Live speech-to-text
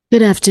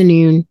Good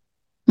afternoon.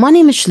 My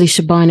name is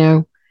Shalisha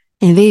Bino,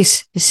 and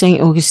this is St.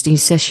 Augustine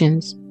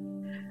Sessions.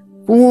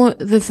 For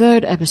the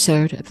third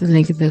episode of the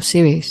Lincolnville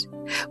Series,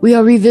 we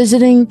are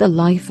revisiting the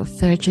life of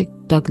Frederick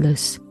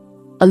Douglass,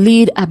 a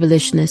lead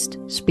abolitionist,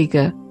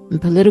 speaker,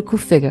 and political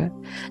figure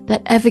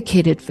that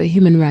advocated for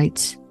human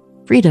rights,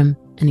 freedom,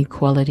 and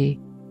equality.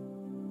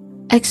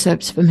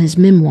 Excerpts from his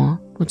memoir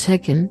were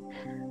taken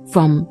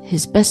from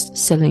his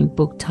best-selling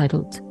book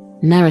titled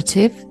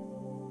Narrative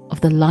of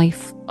the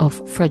Life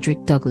of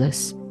Frederick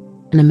Douglass,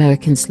 an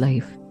American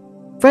Slave.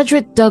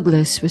 Frederick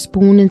Douglass was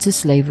born into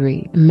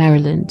slavery in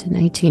Maryland in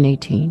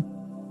 1818.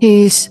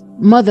 His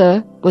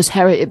mother was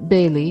Harriet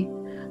Bailey,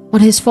 but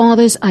his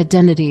father's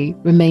identity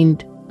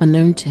remained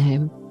unknown to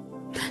him.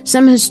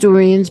 Some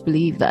historians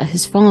believe that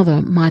his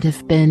father might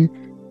have been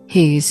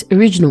his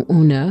original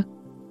owner,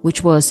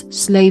 which was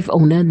slave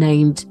owner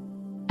named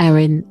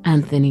Aaron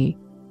Anthony.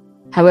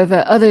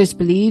 However, others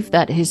believe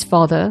that his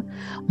father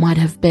might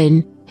have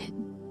been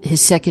his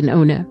second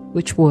owner,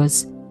 which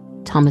was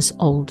Thomas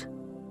Auld.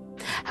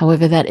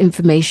 However, that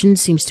information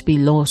seems to be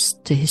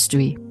lost to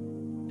history.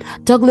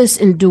 Douglass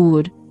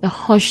endured the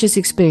harshest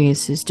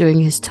experiences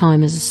during his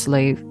time as a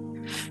slave,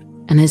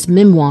 and his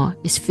memoir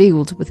is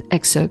filled with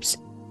excerpts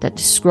that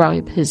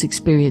describe his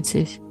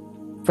experiences.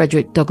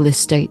 Frederick Douglass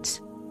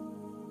states,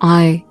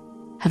 "I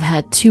have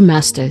had two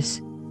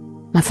masters.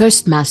 My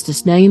first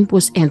master's name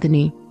was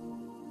Anthony.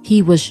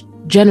 He was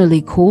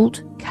generally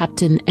called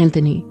Captain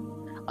Anthony,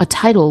 a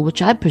title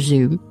which I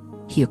presume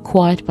he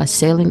acquired by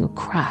sailing a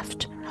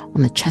craft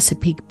on the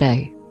Chesapeake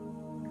Bay.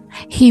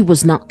 He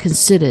was not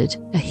considered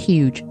a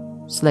huge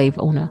slave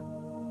owner.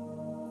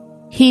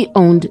 He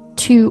owned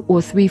 2 or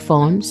 3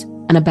 farms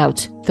and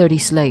about 30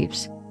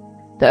 slaves.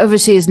 The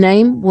overseer's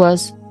name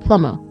was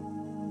Plummer.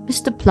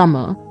 Mr.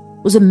 Plummer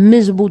was a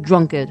miserable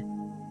drunkard,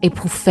 a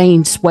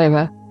profane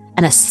swearer,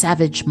 and a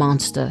savage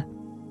monster.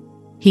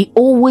 He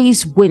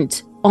always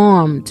went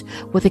armed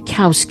with a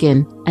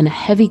cowskin and a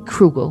heavy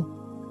krugel.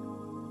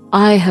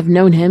 I have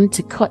known him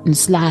to cut and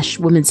slash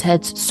women's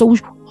heads so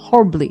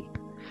horribly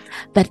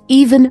that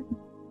even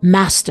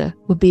Master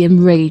would be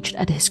enraged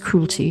at his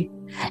cruelty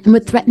and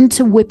would threaten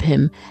to whip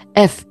him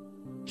if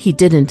he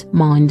didn't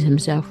mind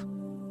himself.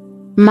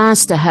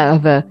 Master,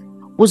 however,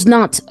 was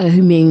not a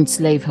humane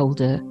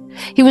slaveholder.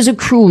 He was a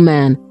cruel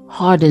man,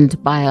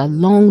 hardened by a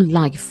long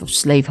life of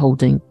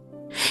slaveholding.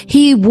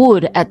 He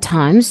would at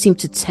times seem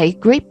to take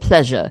great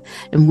pleasure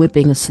in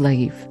whipping a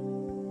slave.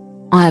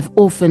 I have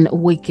often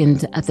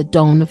awakened at the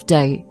dawn of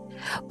day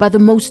by the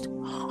most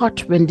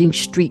heart-rending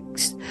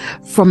shrieks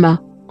from an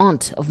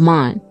aunt of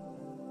mine,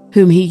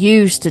 whom he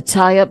used to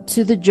tie up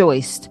to the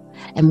joist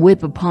and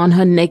whip upon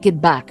her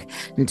naked back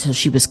until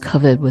she was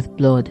covered with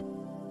blood.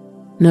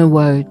 No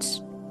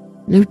words,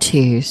 no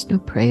tears, no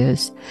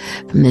prayers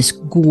from this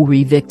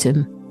gory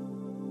victim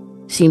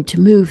seemed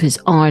to move his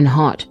iron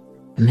heart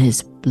from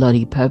his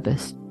bloody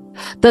purpose.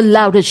 The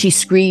louder she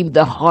screamed,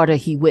 the harder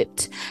he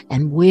whipped,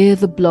 and where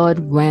the blood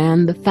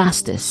ran the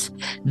fastest,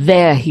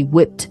 there he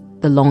whipped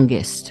the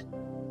longest.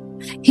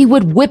 He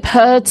would whip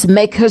her to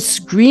make her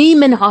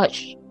scream and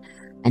hush,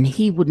 and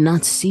he would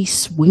not cease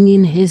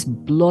swinging his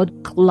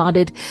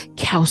blood-clotted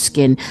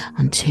cowskin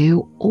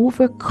until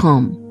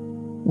overcome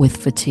with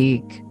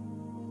fatigue.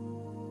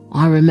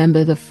 I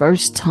remember the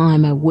first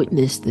time I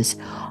witnessed this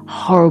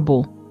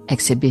horrible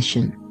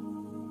exhibition.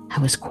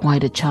 I was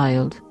quite a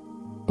child,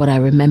 but I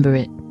remember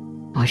it.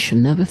 I shall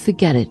never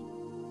forget it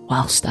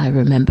whilst I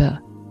remember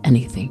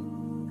anything.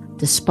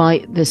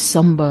 Despite the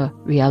somber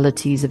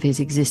realities of his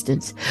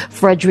existence,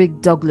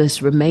 Frederick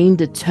Douglass remained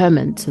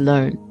determined to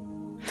learn.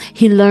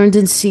 He learned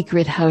in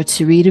secret how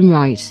to read and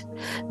write.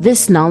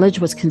 This knowledge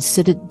was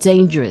considered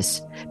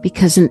dangerous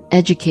because an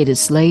educated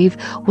slave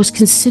was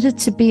considered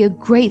to be a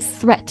great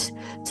threat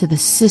to the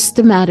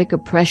systematic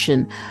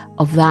oppression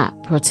of that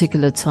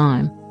particular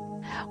time.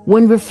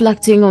 When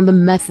reflecting on the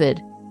method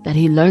that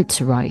he learned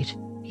to write,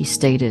 he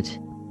stated,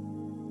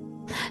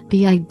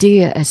 "The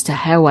idea as to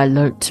how I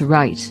learnt to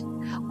write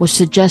was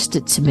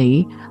suggested to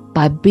me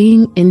by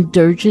being in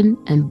Durgin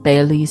and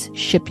Bailey's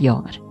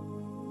shipyard.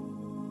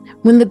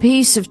 When the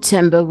piece of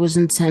timber was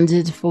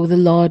intended for the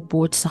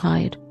larboard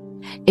side,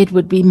 it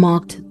would be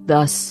marked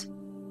thus,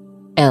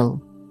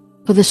 L.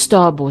 For the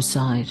starboard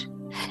side,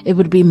 it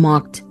would be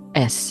marked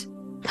S.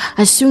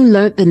 I soon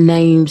learnt the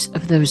names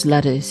of those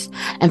letters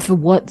and for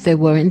what they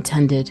were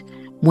intended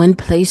when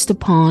placed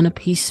upon a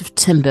piece of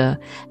timber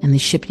in the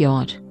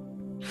shipyard.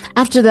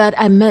 After that,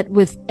 I met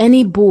with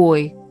any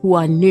boy who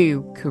I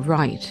knew could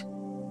write.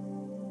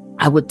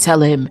 I would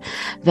tell him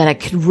that I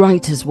could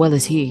write as well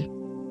as he.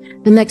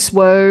 The next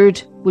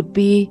word would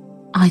be,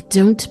 'I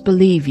don't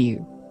believe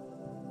you.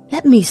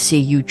 Let me see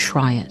you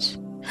try it.'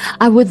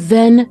 I would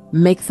then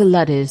make the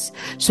letters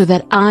so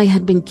that I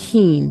had been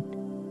keen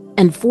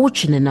and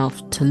fortunate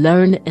enough to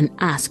learn and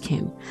ask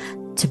him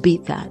to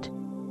beat that.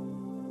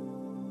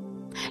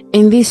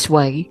 In this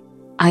way,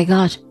 I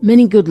got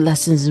many good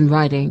lessons in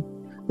writing,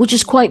 which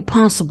is quite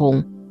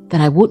possible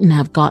that I wouldn't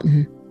have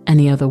gotten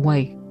any other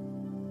way.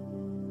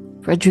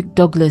 Frederick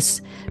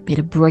Douglass made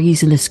a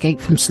brazen escape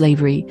from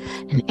slavery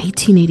in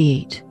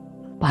 1888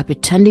 by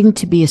pretending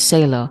to be a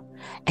sailor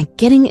and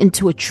getting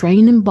into a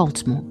train in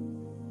Baltimore,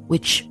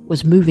 which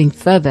was moving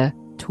further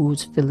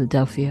towards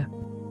Philadelphia.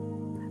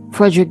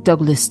 Frederick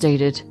Douglass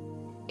stated,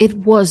 "It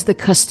was the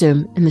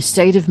custom in the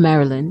state of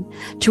Maryland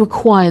to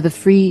require the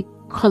free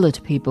colored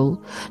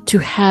people to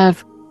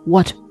have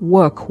what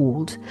were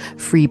called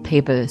free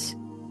papers.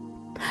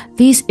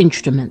 These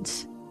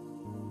instruments,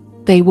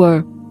 they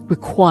were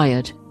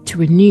required to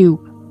renew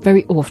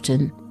very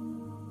often,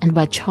 and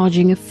by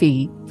charging a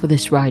fee for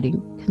this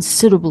writing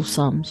considerable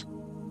sums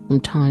from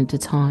time to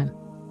time,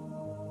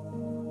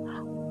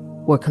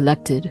 were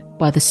collected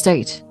by the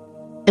state.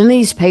 In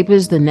these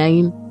papers, the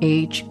name,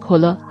 age,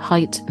 color,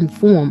 height, and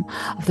form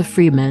of the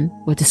freeman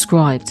were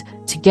described,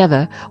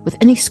 together with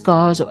any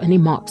scars or any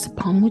marks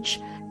upon which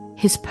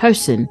his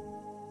person,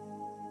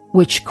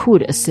 which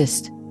could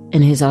assist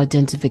in his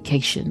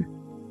identification.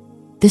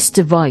 This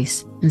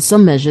device, in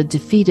some measure,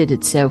 defeated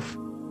itself,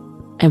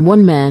 and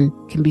one man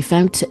can be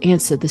found to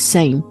answer the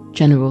same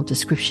general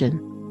description.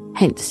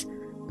 Hence,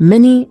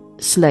 many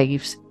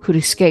slaves could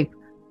escape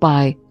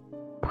by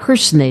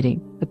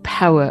personating the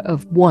power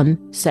of one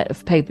set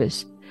of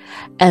papers,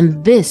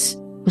 and this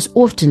was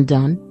often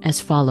done as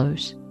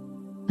follows.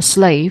 A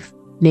slave,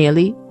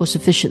 nearly or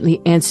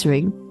sufficiently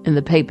answering in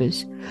the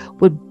papers,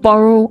 would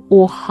borrow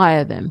or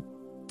hire them,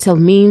 till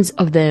means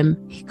of them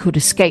he could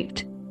escape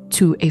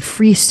to a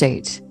free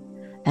state,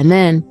 and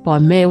then, by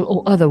mail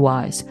or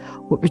otherwise,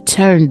 would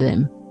return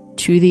them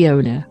to the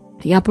owner.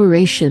 The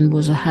operation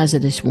was a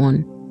hazardous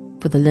one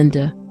for the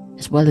lender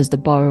as well as the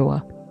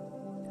borrower.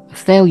 A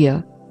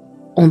failure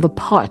on the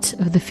part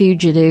of the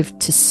fugitive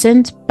to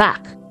send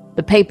back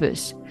the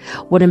papers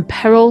would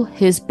imperil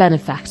his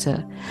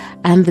benefactor,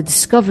 and the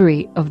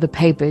discovery of the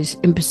papers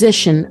in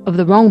possession of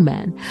the wrong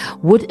man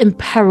would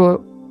imperil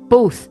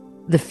both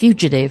the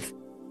fugitive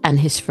and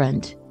his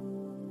friend.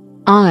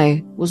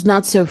 I was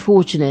not so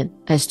fortunate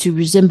as to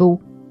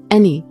resemble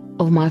any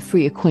of my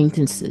free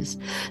acquaintances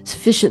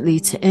sufficiently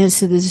to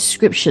answer the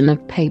description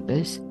of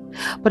papers,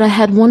 but I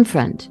had one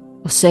friend,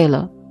 a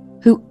sailor,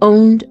 who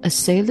owned a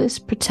sailor's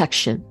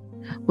protection,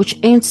 which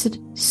answered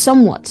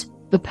somewhat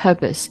the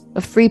purpose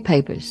of free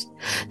papers,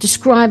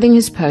 describing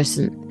his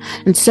person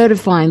and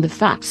certifying the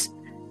facts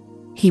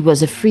he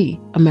was a free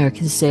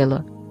American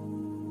sailor.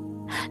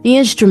 The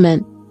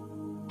instrument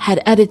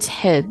had at its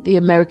head the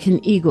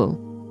American eagle,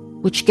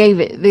 which gave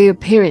it the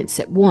appearance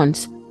at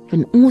once of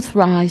an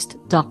authorized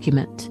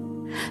document.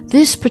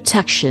 This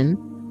protection,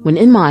 when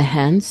in my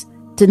hands,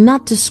 did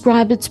not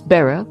describe its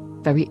bearer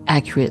very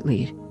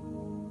accurately.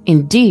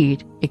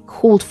 Indeed, it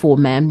called for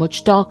a man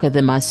much darker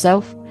than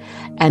myself,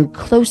 and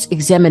close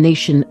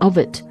examination of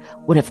it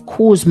would have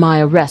caused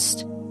my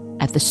arrest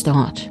at the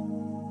start.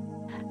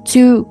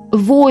 To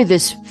avoid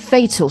this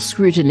fatal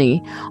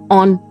scrutiny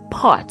on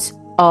part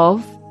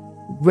of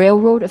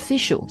railroad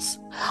officials,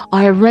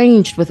 I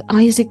arranged with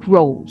Isaac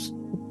Rolls,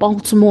 a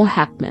Baltimore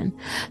hackman,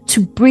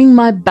 to bring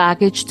my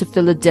baggage to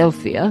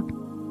Philadelphia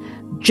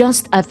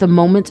just at the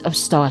moment of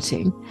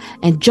starting,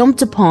 and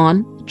jumped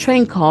upon the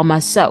train car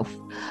myself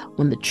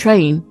when the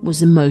train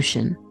was in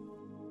motion.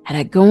 Had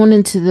I gone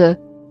into the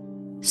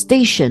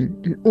station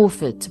and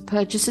offered to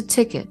purchase a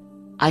ticket,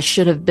 I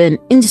should have been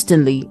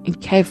instantly and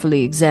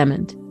carefully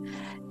examined,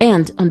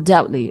 and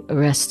undoubtedly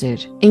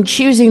arrested. In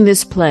choosing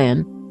this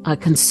plan, I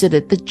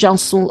considered the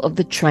jostle of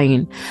the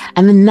train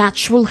and the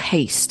natural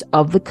haste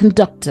of the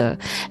conductor,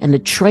 and the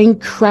train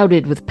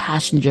crowded with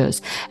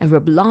passengers, and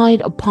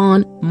relied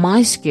upon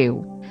my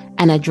skill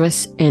and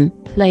address in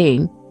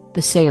playing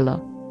the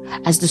sailor,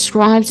 as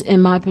described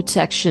in my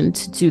protection,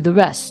 to do the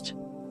rest.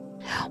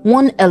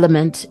 One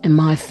element in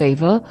my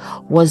favor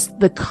was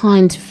the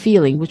kind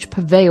feeling which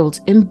prevailed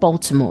in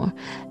Baltimore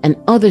and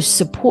other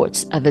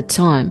supports at the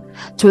time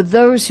toward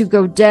those who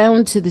go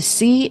down to the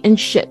sea in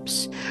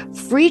ships.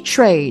 Free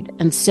trade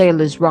and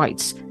sailors'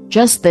 rights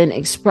just then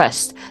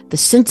expressed the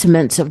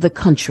sentiments of the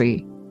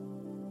country.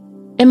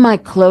 In my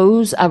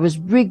clothes, I was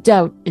rigged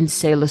out in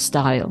sailor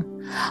style.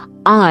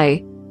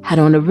 I had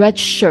on a red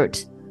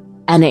shirt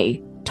and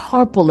a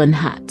tarpaulin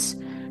hat,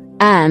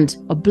 and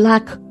a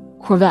black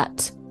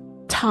cravat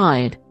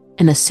tied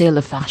in a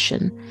sailor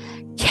fashion,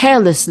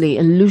 carelessly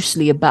and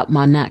loosely about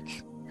my neck.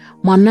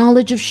 My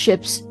knowledge of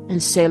ships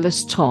and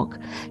sailors' talk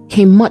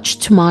came much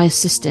to my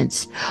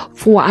assistance,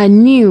 for I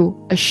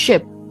knew a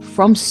ship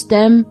from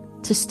stem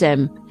to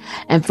stem,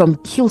 and from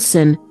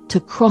keelson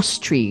to cross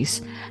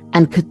trees,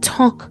 and could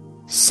talk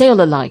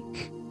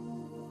sailor-like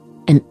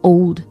in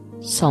old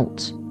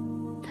salt.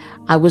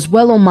 I was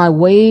well on my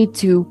way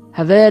to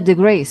Havre de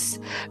Grace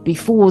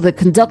before the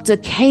conductor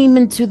came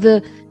into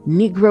the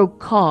Negro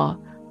car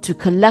to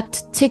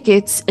collect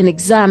tickets and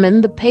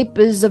examine the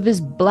papers of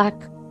his black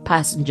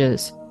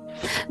passengers.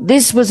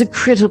 This was a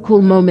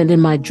critical moment in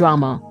my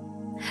drama.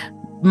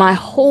 My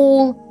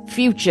whole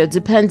future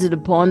depended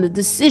upon the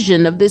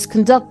decision of this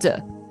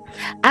conductor.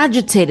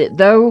 Agitated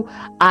though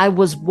I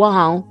was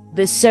while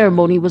this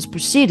ceremony was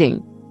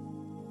proceeding,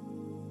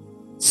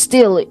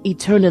 Still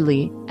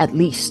eternally, at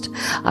least,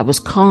 I was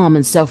calm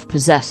and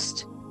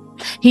self-possessed.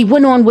 He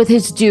went on with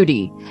his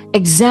duty,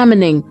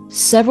 examining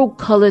several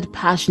colored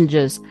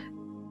passengers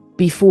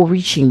before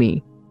reaching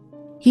me.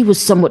 He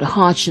was somewhat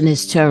harsh in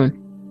his tone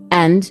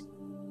and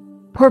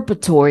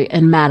peremptory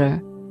in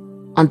manner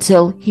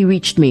until he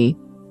reached me,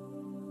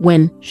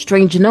 when,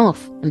 strange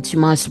enough, and to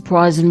my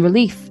surprise and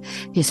relief,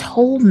 his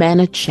whole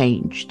manner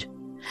changed.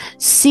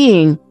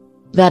 Seeing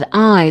that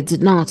I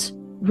did not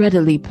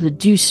readily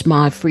produce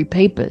my free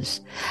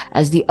papers,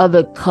 as the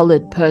other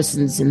colored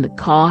persons in the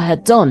car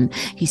had done,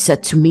 he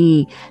said to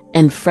me,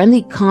 in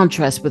friendly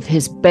contrast with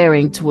his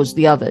bearing towards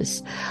the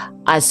others,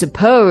 "I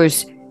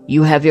suppose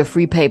you have your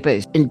free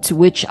papers," to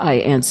which I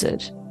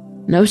answered,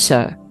 "No,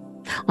 sir.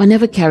 I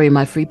never carry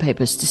my free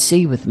papers to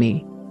sea with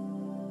me."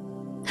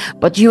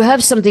 "But you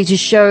have something to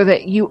show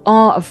that you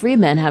are a free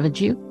man, haven't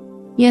you?"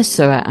 "Yes,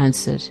 sir," I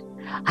answered.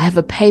 "I have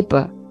a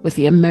paper with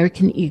the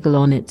American eagle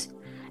on it,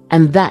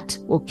 and that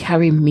will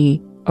carry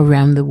me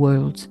around the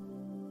world."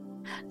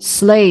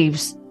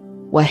 Slaves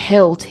were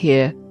held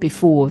here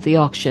before the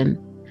auction.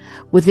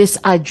 With this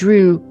I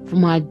drew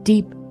from my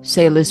deep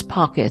sailor's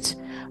pocket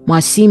my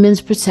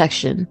seaman's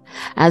protection,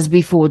 as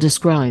before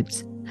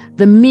described.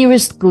 The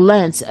merest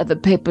glance at the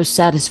paper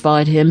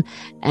satisfied him,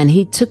 and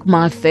he took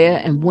my fare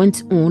and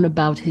went on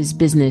about his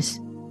business.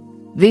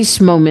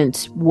 This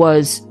moment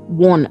was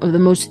one of the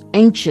most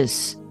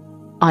anxious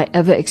I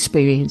ever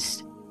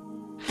experienced.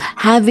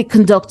 Had the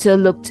conductor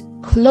looked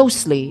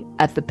closely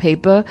at the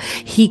paper,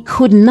 he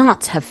could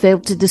not have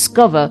failed to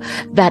discover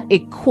that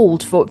it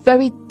called for a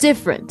very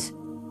different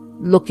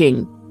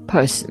looking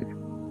person.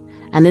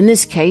 And in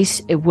this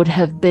case, it would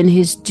have been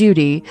his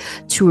duty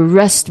to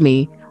arrest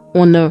me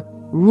on a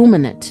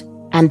ruminant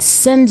and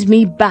send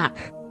me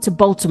back to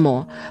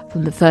Baltimore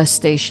from the first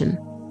station.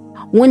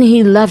 When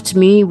he left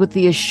me with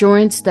the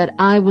assurance that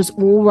I was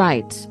all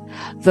right,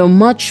 though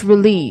much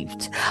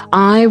relieved,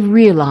 I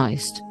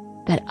realized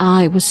that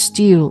I was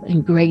still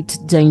in great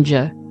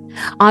danger.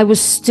 I was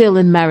still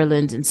in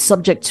Maryland and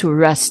subject to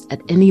arrest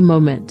at any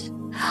moment.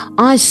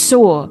 I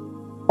saw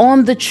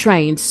on the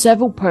train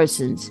several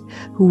persons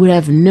who would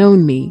have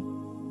known me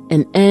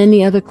in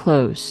any other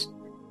clothes,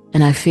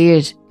 and I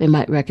feared they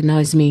might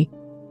recognize me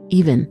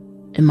even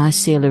in my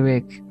sailor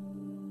rig,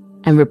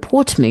 and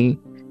report me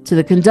to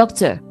the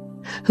conductor,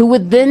 who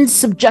would then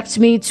subject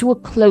me to a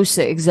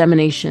closer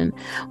examination,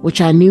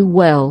 which I knew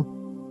well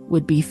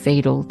would be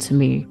fatal to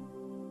me.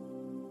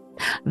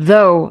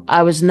 Though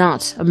I was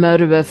not a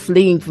murderer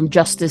fleeing from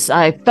justice,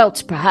 I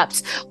felt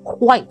perhaps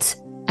quite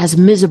as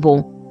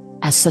miserable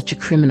as such a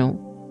criminal.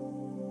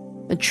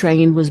 The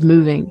train was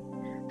moving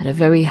at a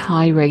very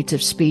high rate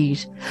of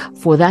speed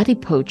for that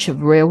epoch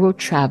of railroad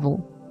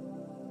travel,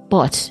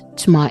 but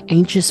to my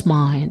anxious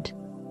mind,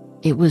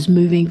 it was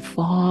moving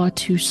far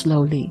too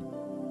slowly.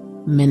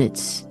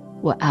 Minutes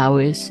were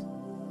hours,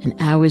 and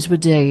hours were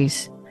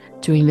days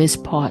during this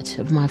part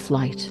of my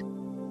flight.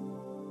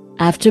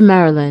 After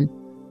Maryland,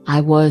 I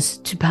was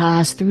to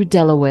pass through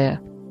Delaware,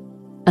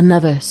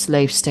 another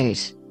slave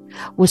state,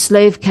 where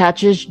slave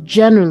catchers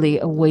generally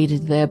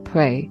awaited their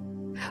prey,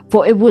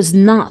 for it was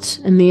not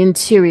in the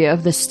interior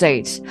of the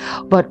state,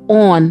 but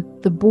on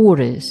the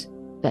borders,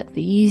 that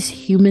these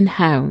human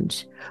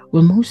hounds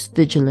were most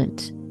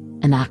vigilant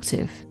and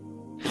active.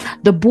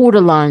 The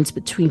borderlines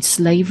between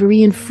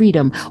slavery and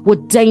freedom were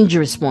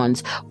dangerous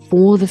ones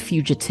for the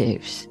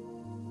fugitives.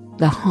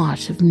 The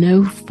heart of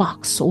no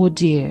fox or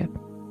deer,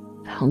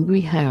 the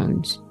hungry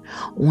hounds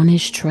on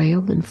his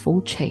trail in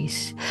full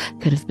chase,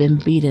 could have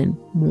been beaten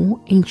more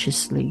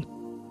anxiously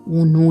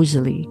or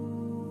noisily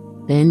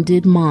than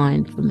did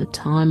mine from the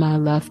time I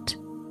left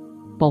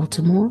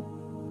Baltimore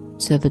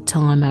to the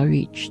time I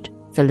reached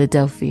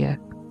Philadelphia.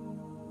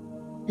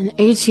 In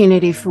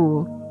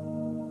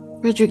 1884,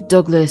 Frederick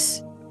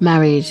Douglass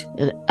married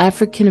an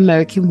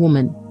African-American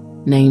woman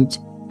named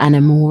Anna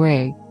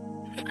Moray.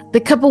 The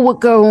couple would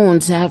go on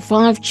to have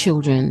 5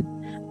 children,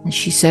 and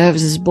she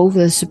serves as both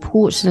a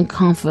support and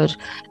comfort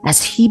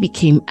as he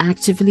became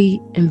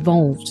actively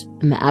involved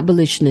in the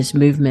abolitionist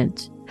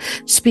movement,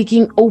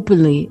 speaking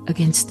openly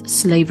against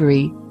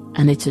slavery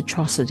and its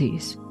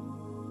atrocities.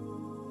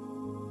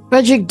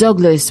 Frederick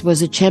Douglass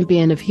was a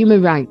champion of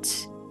human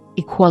rights,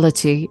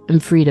 equality,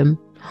 and freedom.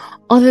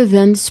 Other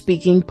than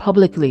speaking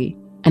publicly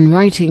and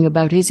writing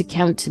about his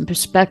accounts and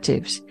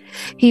perspectives,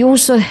 he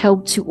also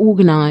helped to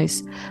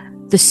organize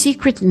the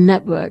secret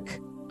network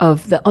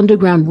of the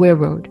Underground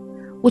Railroad,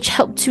 which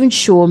helped to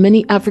ensure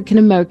many African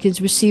Americans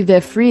received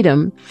their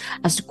freedom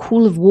as the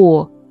call of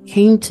war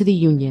came to the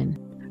Union.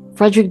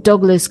 Frederick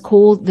Douglass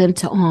called them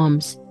to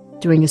arms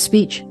during a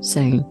speech,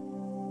 saying,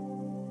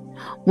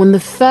 "When the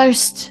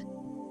first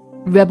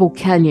rebel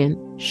canyon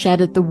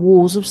shattered the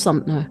walls of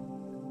Sumter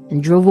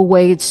and drove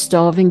away its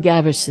starving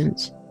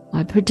garrisons,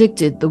 I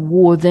predicted the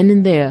war then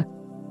and there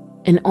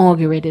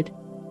inaugurated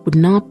would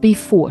not be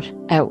fought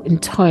out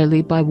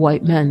entirely by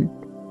white men.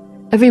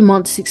 Every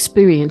month's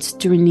experience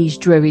during these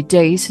dreary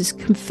days has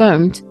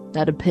confirmed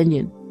that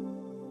opinion.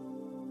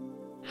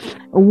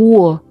 A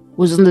war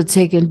was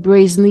undertaken,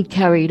 brazenly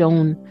carried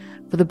on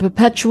for the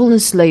perpetual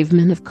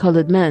enslavement of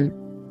colored men,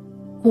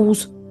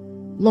 calls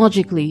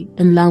logically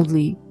and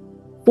loudly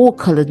for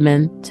colored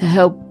men to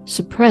help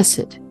suppress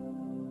it.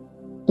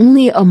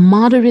 Only a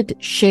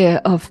moderate share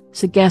of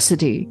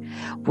sagacity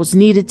was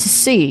needed to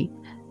see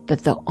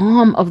that the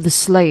arm of the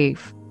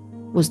slave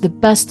was the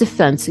best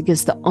defense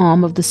against the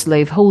arm of the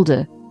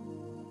slaveholder.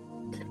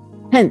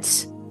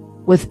 Hence,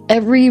 with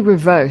every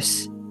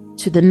reverse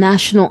to the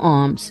national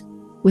arms,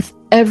 with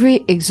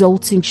every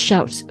exulting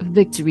shout of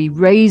victory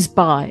raised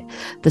by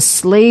the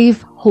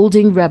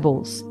slave-holding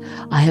rebels,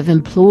 I have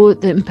implored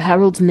the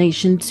imperiled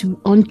nation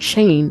to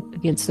unchain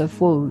against her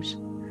foes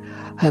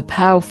her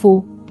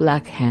powerful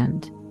black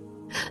hand.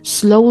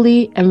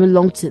 Slowly and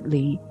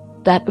reluctantly,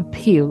 that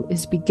appeal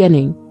is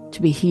beginning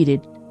to be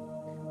heeded.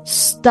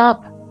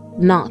 Stop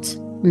not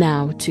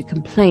now to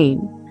complain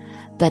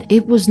that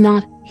it was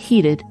not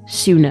heeded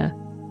sooner.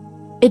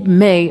 It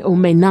may or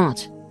may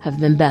not have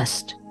been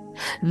best.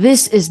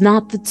 This is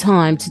not the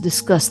time to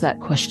discuss that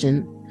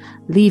question.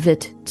 Leave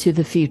it to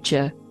the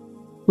future.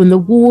 When the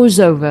war is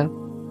over,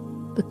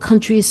 the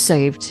country is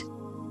saved,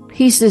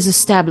 peace is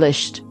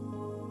established,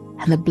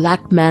 and the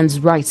black man's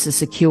rights are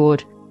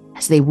secured,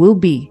 as they will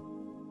be,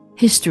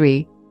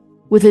 history,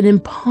 with an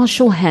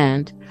impartial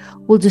hand,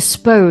 will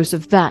dispose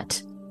of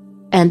that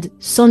and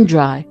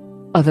sundry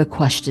other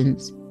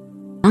questions.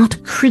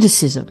 Not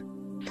criticism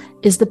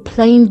is the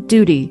plain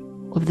duty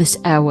of this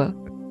hour.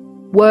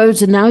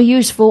 Words are now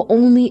useful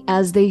only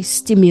as they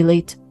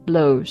stimulate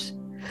blows.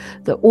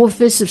 The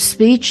office of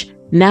speech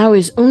now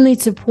is only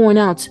to point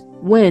out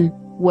when,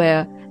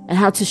 where, and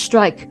how to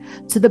strike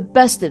to the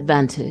best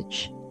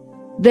advantage.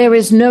 There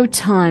is no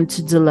time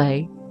to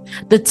delay.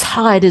 The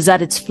tide is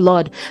at its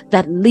flood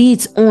that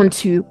leads on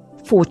to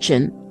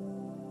fortune.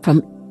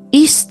 From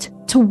east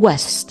to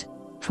west,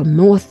 from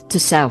north to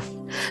south,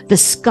 the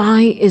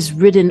sky is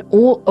written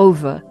all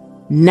over,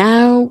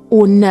 now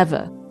or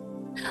never.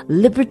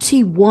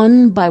 Liberty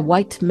won by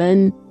white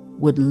men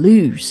would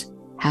lose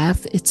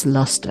half its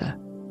luster.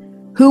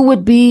 Who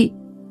would be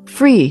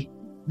free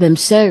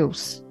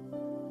themselves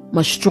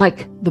must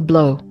strike the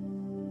blow.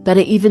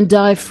 Better even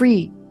die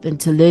free than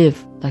to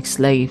live like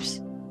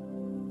slaves.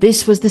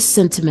 This was the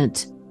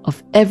sentiment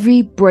of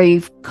every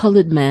brave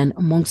colored man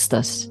amongst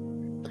us.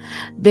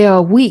 There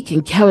are weak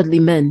and cowardly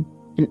men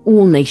in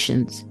all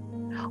nations.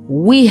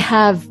 We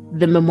have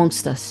them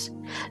amongst us.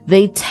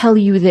 They tell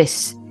you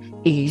this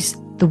is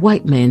the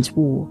white man's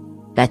war,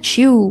 that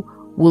you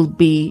will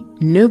be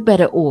no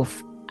better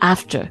off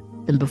after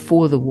than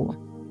before the war,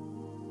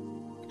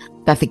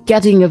 that the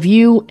getting of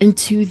you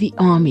into the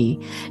army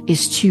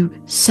is to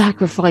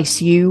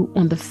sacrifice you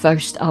on the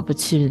first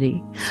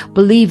opportunity.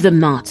 Believe them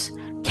not.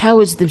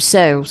 Cowards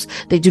themselves,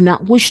 they do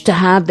not wish to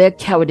have their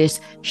cowardice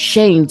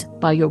shamed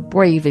by your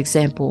brave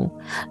example.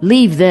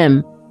 Leave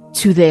them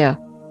to their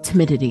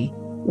timidity,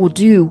 or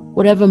do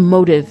whatever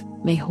motive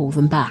may hold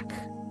them back.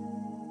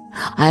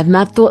 I have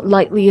not thought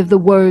lightly of the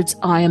words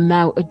I am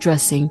now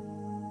addressing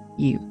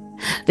you.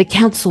 The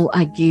counsel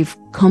I give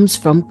comes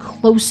from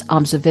close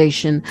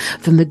observation,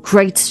 from the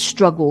great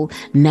struggle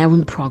now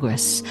in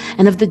progress,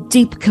 and of the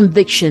deep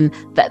conviction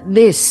that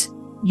this,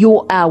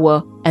 your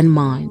hour and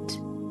mine.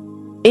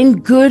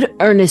 In good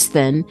earnest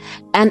then,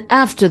 and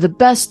after the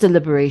best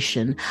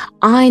deliberation,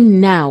 I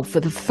now, for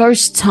the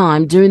first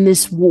time during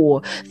this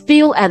war,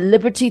 feel at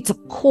liberty to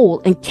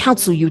call and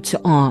counsel you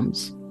to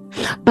arms.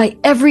 By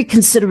every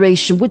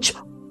consideration which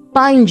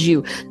binds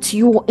you to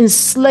your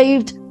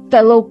enslaved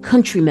fellow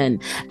countrymen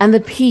and the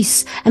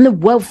peace and the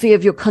welfare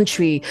of your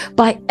country,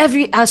 by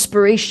every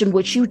aspiration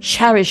which you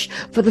cherish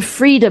for the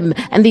freedom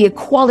and the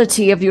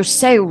equality of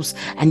yourselves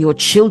and your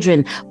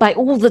children, by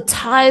all the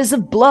ties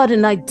of blood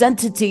and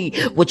identity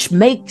which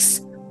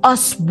makes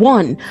us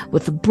one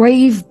with the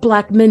brave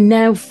black men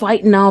now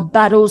fighting our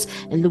battles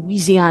in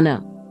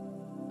Louisiana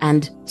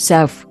and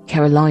South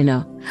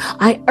Carolina.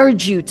 I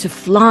urge you to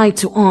fly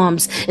to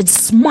arms and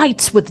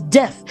smite with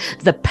death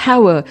the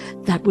power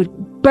that would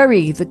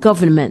bury the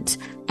government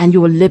and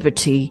your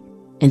liberty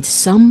in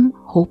some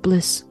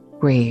hopeless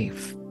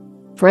grave.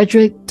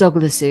 Frederick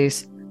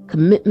Douglass's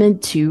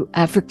commitment to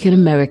African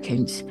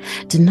Americans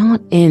did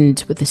not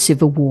end with the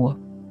Civil War.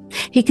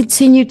 He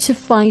continued to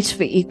fight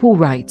for equal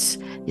rights,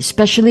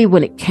 especially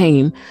when it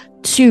came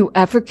to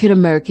African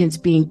Americans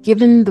being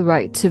given the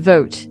right to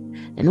vote,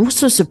 and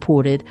also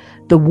supported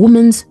the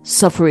women's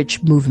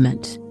suffrage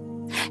movement.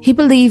 He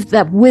believed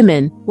that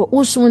women were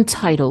also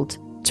entitled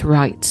to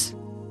rights.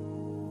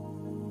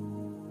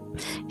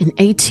 In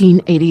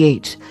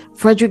 1888,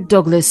 Frederick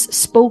Douglass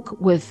spoke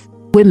with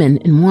women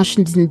in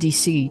Washington,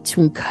 D.C.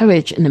 to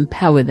encourage and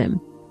empower them.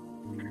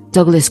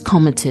 Douglass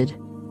commented,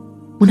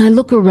 "When I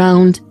look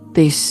around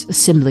this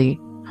assembly,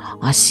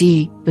 I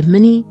see the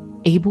many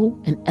able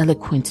and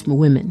eloquent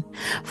women,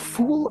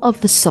 full of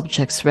the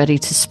subjects ready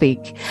to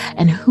speak,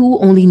 and who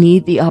only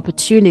need the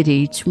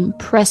opportunity to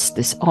impress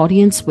this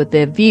audience with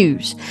their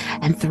views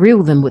and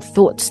thrill them with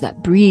thoughts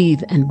that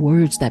breathe and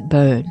words that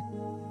burn.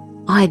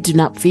 I do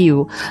not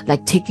feel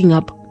like taking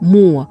up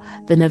more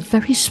than a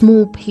very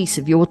small piece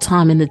of your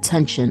time and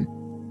attention,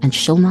 and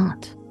shall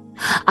not.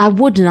 I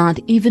would not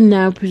even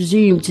now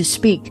presume to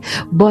speak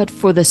but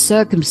for the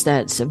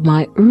circumstance of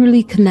my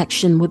early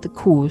connection with the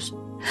cause,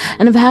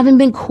 and of having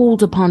been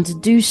called upon to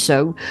do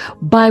so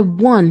by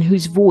one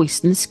whose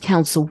voice in this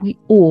council we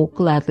all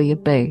gladly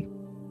obey.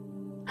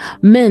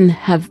 Men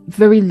have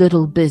very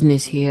little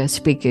business here as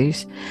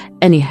speakers,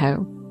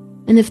 anyhow,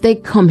 and if they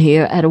come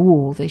here at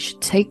all, they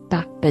should take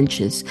back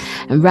benches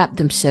and wrap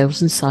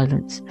themselves in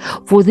silence,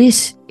 for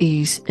this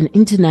is an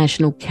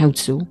international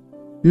council,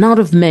 not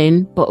of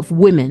men, but of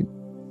women,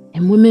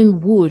 and women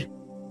would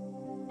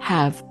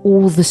have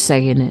all the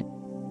say in it.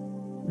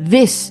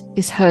 This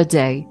is her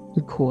day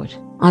in court.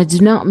 I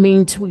do not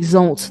mean to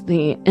exalt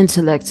the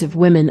intellect of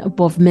women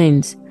above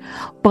men's,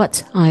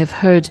 but I have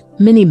heard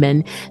many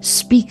men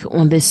speak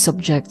on this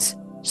subject,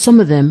 some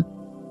of them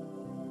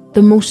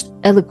the most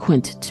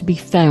eloquent to be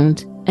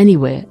found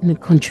anywhere in the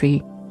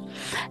country,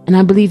 and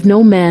I believe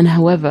no man,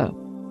 however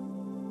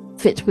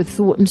fit with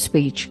thought and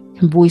speech,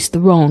 can voice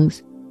the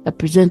wrongs that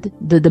present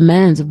the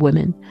demands of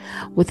women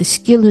with the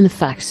skill and the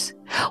facts,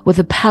 with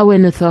the power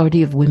and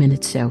authority of women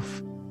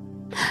itself.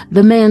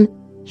 The man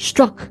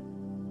struck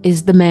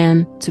is the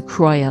man to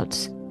cry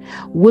out.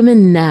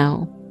 Women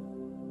now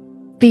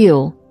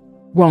feel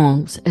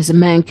wrongs as a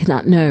man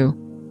cannot know,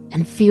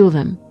 and feel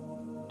them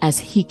as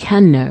he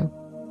can know.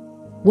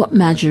 What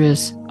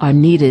measures are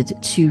needed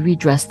to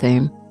redress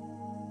them?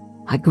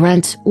 I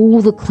grant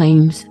all the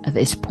claims at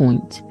this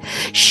point.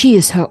 She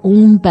is her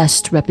own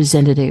best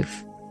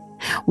representative.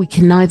 We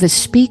can neither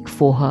speak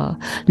for her,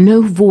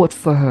 nor vote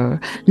for her,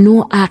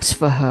 nor act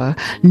for her,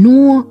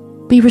 nor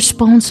be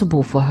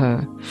responsible for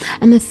her.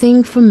 And the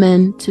thing for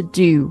men to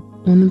do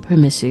on the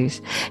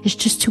premises is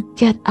just to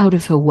get out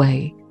of her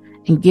way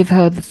and give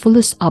her the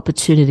fullest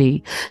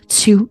opportunity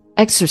to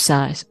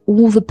exercise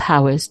all the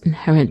powers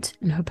inherent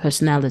in her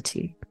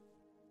personality,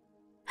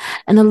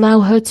 and allow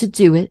her to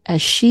do it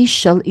as she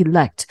shall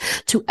elect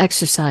to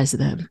exercise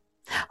them.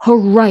 Her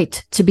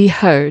right to be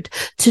heard,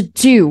 to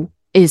do,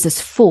 is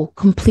as full,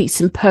 complete,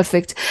 and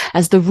perfect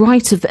as the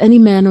right of any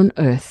man on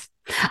earth.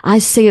 I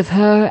say of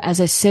her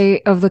as I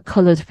say of the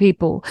colored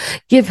people,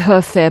 give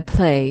her fair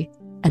play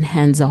and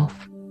hands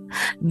off.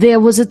 There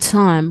was a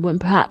time when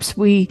perhaps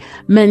we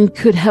men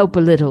could help a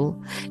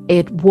little.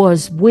 It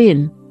was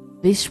when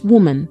this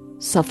woman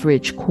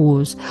suffrage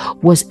cause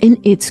was in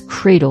its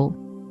cradle,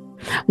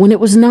 when it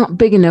was not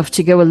big enough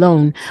to go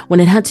alone, when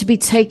it had to be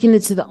taken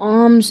into the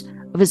arms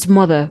of its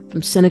mother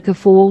from Seneca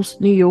Falls,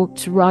 New York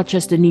to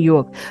Rochester, New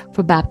York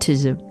for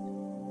baptism.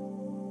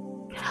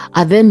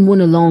 I then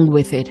went along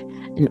with it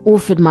and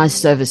offered my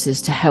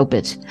services to help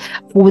it,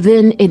 for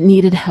then it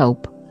needed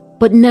help.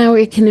 But now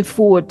it can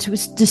afford to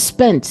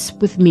dispense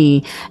with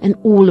me and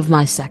all of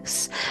my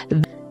sex.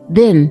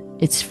 Then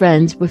its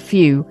friends were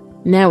few,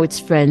 now its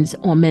friends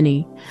are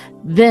many.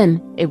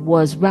 Then it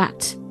was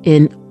wrapped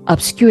in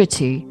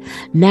obscurity,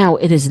 now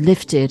it is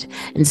lifted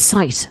in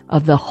sight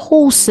of the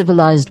whole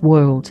civilized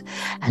world,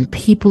 and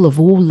people of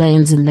all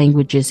lands and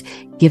languages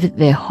give it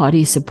their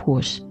hearty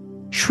support.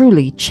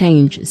 Truly,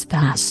 change is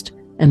vast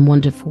and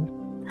wonderful.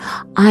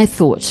 I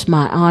thought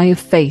my eye of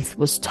faith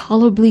was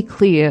tolerably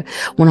clear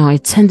when I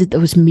attended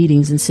those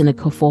meetings in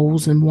Seneca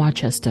Falls and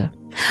Rochester,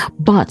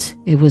 but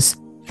it was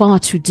far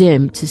too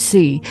dim to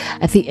see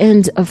at the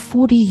end of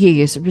 40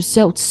 years a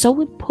result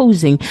so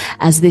imposing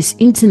as this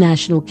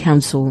international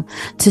council,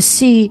 to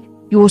see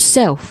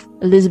yourself,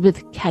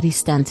 Elizabeth Cady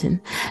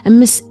Stanton, and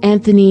Miss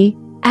Anthony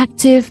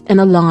active and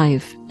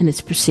alive in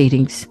its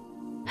proceedings.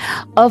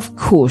 Of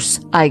course,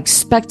 I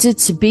expected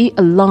to be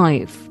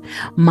alive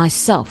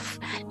myself,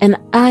 and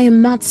I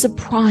am not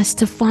surprised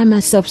to find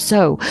myself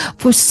so,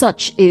 for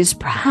such is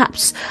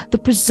perhaps the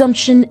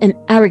presumption and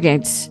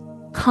arrogance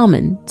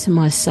common to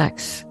my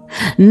sex.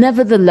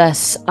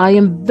 Nevertheless, I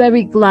am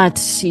very glad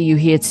to see you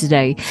here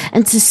today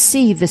and to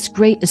see this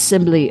great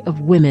assembly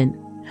of women.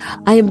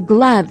 I am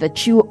glad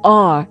that you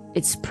are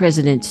its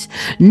president.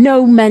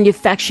 No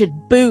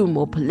manufactured boom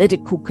or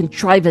political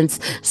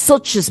contrivance,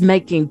 such as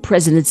making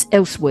presidents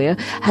elsewhere,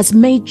 has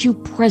made you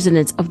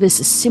president of this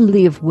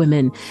assembly of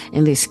women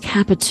in this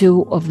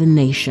capital of the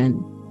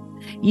nation.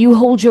 You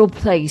hold your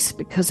place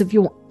because of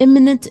your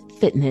eminent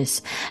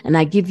fitness, and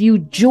I give you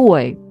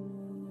joy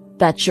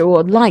that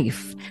your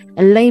life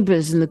and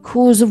labors in the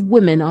cause of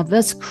women are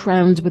thus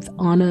crowned with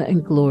honor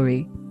and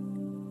glory,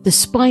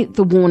 despite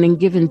the warning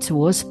given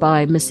to us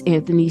by Miss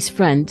Anthony's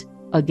friend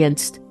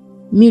against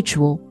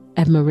mutual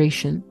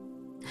admiration.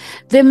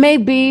 There may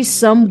be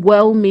some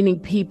well-meaning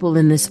people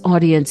in this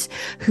audience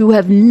who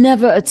have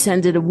never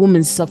attended a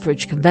women's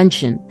suffrage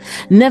convention,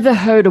 never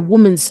heard a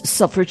woman's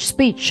suffrage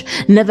speech,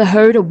 never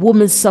heard a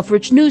woman's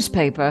suffrage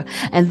newspaper,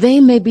 and they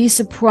may be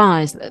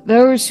surprised that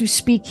those who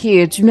speak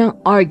here do not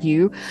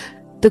argue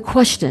the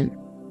question.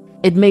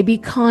 It may be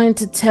kind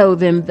to tell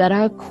them that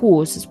our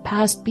cause has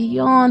passed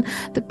beyond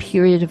the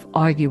period of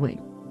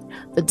arguing.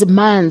 The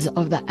demand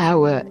of the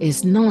hour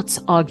is not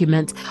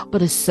argument,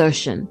 but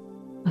assertion,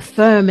 a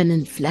firm and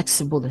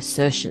inflexible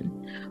assertion,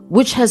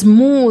 which has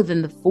more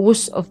than the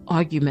force of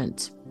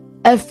argument.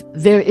 If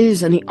there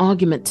is any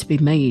argument to be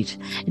made,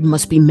 it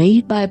must be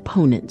made by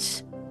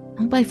opponents,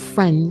 and by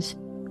friends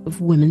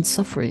of women's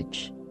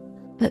suffrage.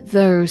 Let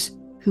those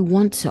who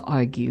want to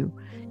argue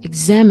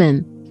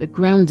examine the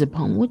ground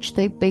upon which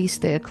they base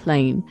their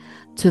claim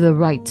to the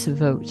right to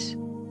vote.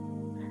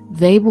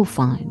 They will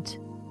find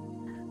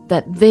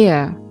that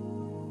there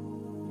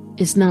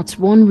is not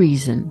one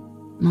reason,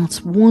 not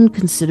one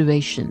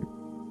consideration,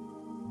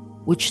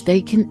 which they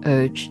can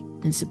urge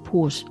in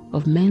support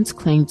of men's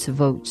claim to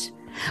vote,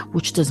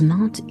 which does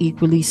not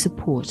equally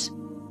support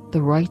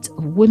the right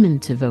of women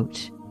to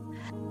vote.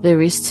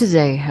 There is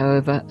today,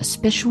 however, a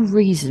special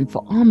reason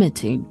for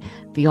omitting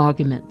the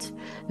argument.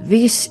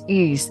 This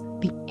is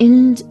the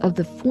end of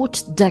the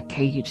fourth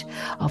decade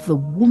of the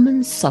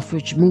women's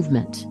suffrage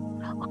movement,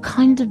 a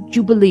kind of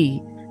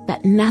jubilee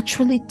that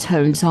naturally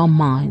turns our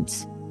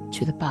minds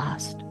to the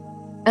past.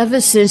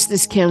 Ever since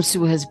this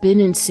council has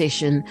been in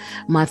session,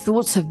 my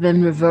thoughts have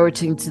been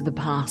reverting to the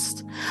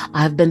past.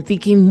 I have been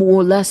thinking more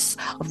or less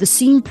of the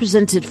scene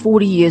presented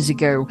 40 years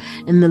ago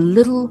in the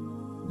little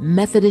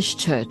Methodist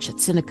church at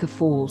Seneca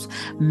Falls,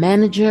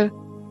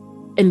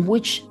 in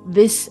which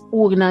this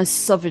organized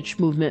suffrage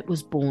movement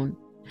was born.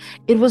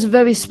 It was a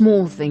very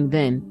small thing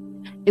then.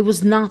 It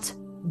was not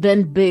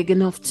then big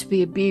enough to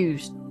be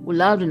abused or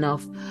loud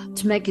enough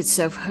to make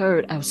itself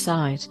heard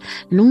outside,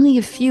 and only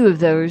a few of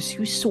those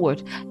who saw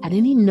it had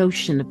any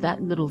notion of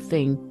that little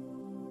thing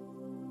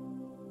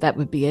that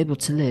would be able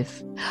to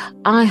live.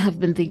 I have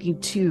been thinking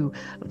too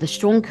of the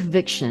strong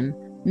conviction,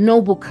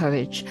 noble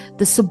courage,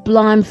 the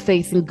sublime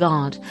faith in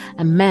God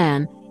and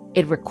man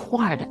it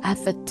required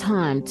at that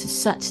time to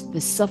set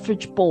the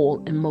suffrage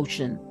ball in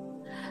motion.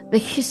 The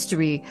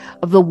history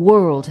of the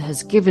world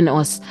has given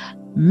us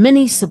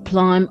many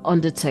sublime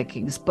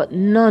undertakings, but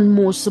none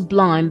more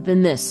sublime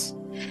than this.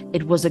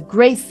 It was a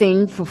great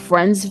thing for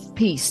friends of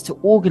peace to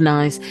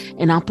organize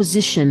in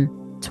opposition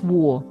to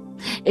war.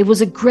 It was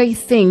a great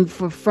thing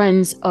for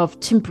friends of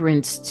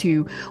temperance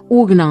to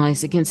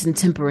organize against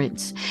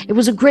intemperance. It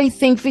was a great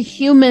thing for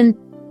human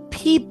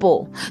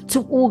people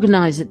to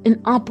organize it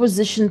in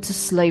opposition to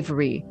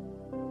slavery.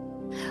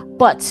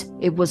 But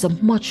it was a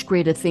much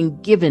greater thing,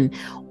 given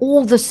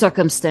all the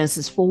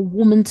circumstances, for a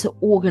woman to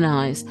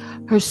organize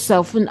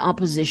herself in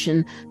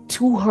opposition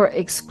to her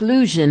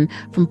exclusion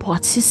from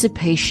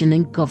participation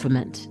in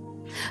government.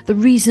 The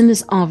reason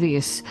is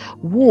obvious.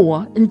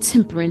 War,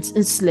 intemperance,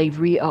 and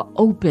slavery are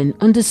open,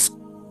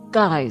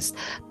 undisguised,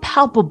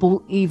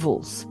 palpable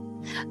evils.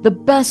 The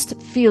best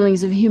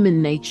feelings of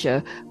human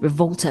nature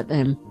revolt at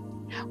them.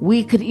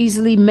 We could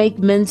easily make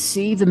men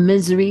see the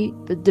misery,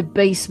 the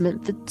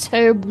debasement, the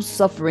terrible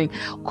suffering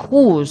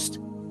caused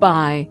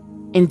by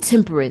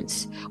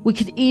intemperance. We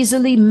could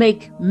easily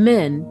make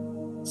men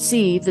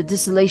see the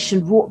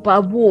desolation wrought by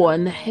war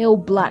and the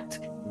hell-black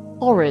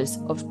horrors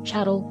of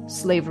chattel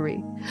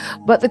slavery.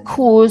 But the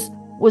cause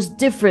was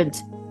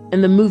different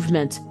in the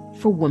movement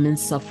for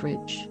women's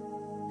suffrage.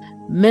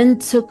 Men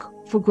took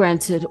for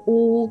granted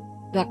all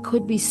that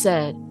could be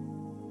said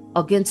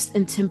against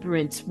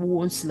intemperance,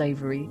 war, and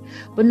slavery,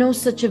 but no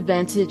such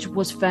advantage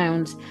was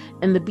found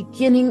in the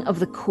beginning of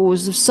the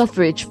cause of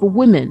suffrage for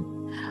women.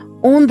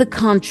 On the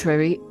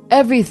contrary,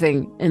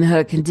 everything in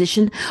her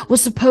condition was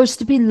supposed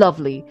to be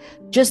lovely,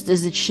 just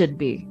as it should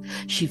be.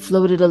 She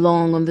floated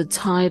along on the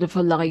tide of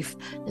her life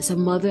as her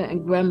mother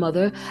and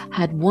grandmother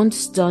had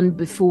once done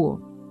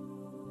before,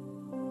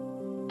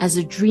 as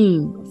a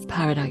dream of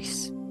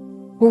paradise.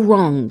 Her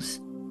wrongs,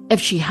 if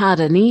she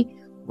had any,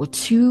 were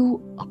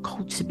too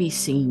occult to be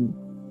seen,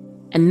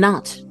 and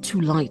not too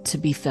light to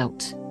be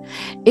felt.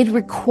 It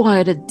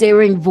required a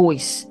daring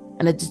voice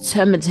and a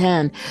determined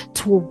hand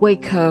to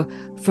awake her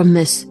from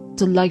this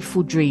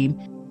delightful dream.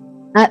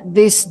 At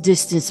this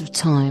distance of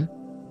time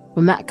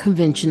from that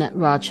convention at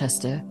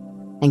Rochester,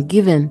 and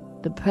given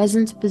the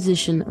present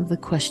position of the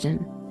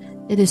question,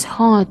 it is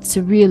hard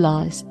to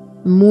realize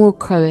the moral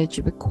courage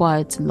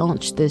required to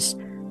launch this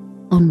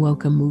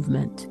unwelcome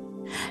movement.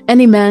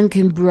 Any man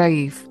can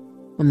brave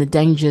when the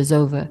danger is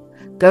over,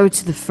 go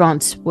to the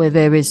front where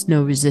there is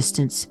no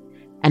resistance,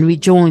 and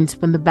rejoin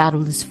when the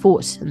battle is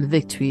fought and the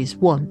victory is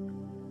won.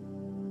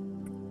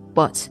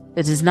 But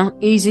it is not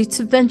easy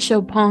to venture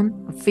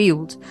upon a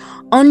field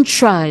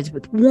untried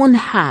with one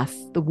half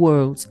the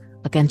world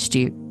against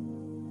you,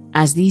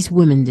 as these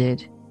women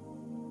did.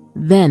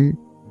 Then,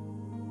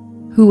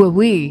 who are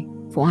we,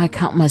 for I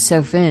count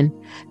myself in,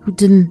 who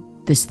did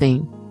this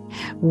thing?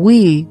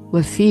 We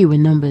were few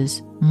in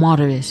numbers,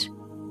 moderate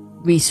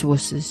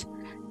resources,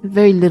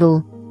 very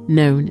little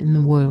known in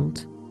the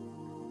world.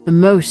 The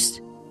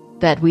most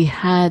that we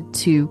had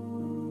to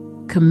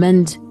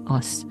commend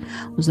us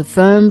was a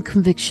firm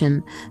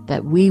conviction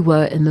that we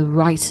were in the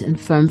right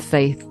and firm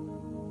faith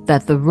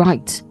that the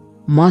right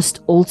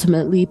must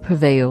ultimately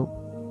prevail.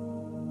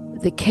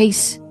 The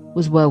case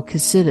was well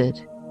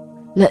considered.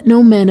 Let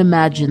no man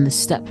imagine the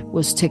step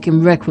was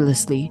taken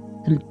recklessly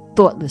and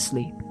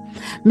thoughtlessly.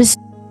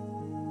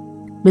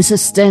 Mrs.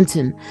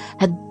 Stanton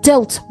had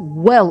dealt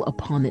well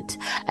upon it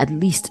at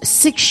least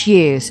 6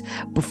 years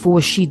before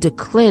she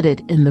declared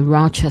it in the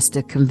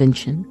Rochester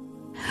Convention.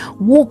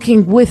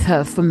 Walking with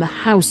her from the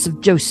house of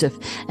Joseph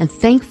and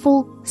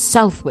thankful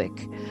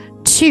Southwick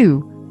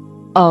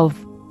two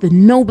of the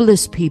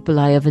noblest people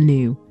I ever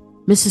knew,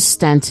 Mrs.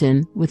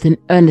 Stanton, with an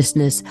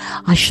earnestness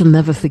I shall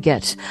never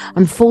forget,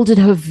 unfolded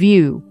her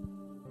view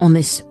on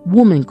this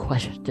woman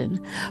question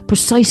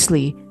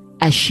precisely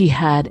as she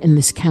had in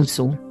this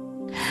council.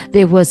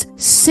 There was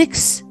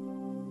 46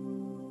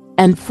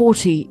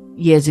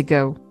 years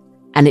ago,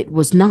 and it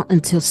was not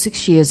until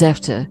 6 years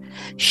after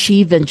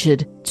she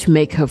ventured to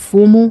make her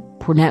formal,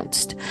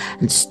 pronounced,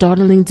 and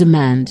startling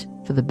demand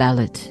for the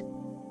ballot.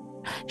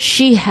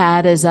 She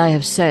had, as I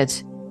have said,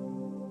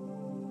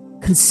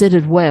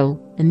 considered well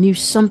and knew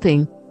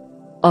something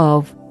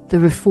of the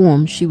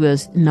reform she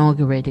was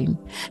inaugurating.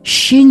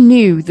 She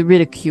knew the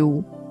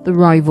ridicule, the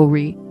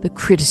rivalry, the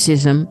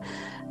criticism,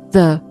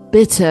 the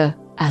bitter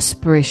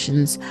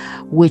aspirations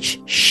which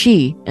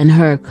she and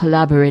her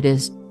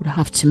collaborators would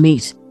have to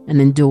meet and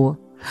endure.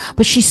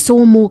 But she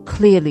saw more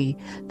clearly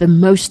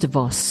than most of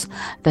us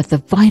that the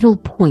vital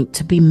point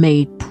to be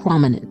made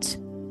prominent,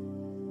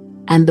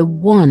 and the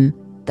one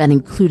that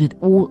included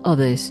all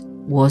others,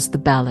 was the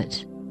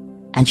ballot.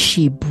 And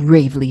she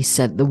bravely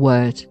said the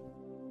word.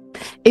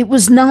 It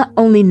was not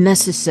only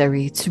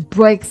necessary to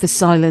break the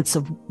silence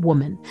of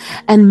woman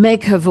and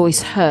make her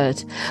voice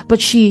heard, but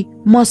she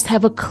must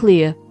have a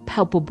clear,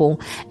 palpable,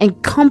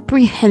 and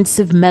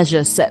comprehensive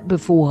measure set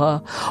before her,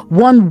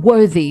 one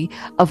worthy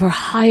of her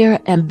higher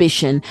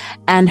ambition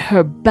and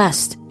her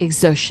best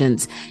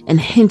exertions, and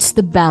hence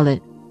the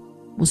ballot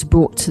was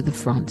brought to the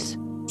front.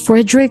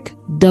 Frederick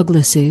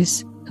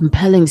Douglass's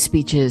compelling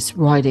speeches,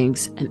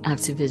 writings, and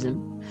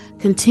activism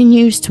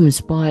continues to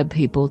inspire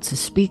people to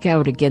speak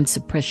out against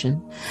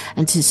oppression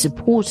and to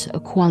support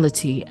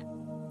equality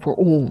for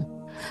all.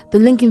 The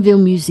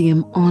Lincolnville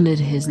Museum honored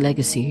his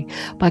legacy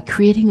by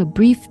creating a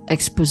brief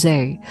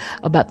expose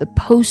about the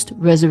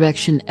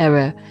post-resurrection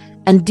era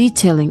and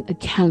detailing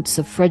accounts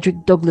of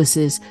Frederick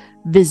Douglass's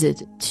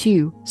visit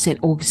to St.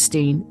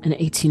 Augustine in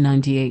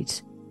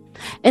 1898.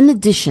 In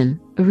addition,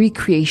 a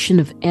recreation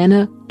of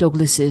Anna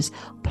Douglass's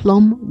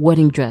plum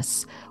wedding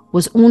dress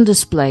was on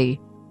display,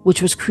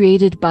 which was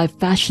created by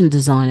fashion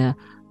designer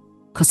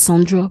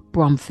Cassandra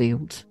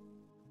Bromfield.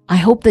 I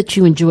hope that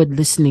you enjoyed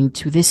listening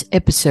to this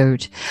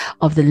episode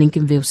of the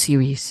Lincolnville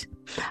Series.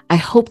 I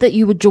hope that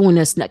you will join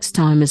us next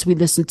time as we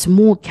listen to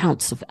more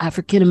accounts of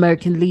African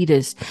American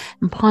leaders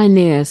and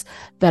pioneers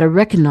that are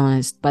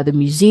recognized by the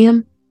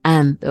museum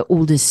and the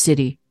oldest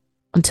city.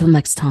 Until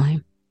next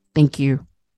time, thank you.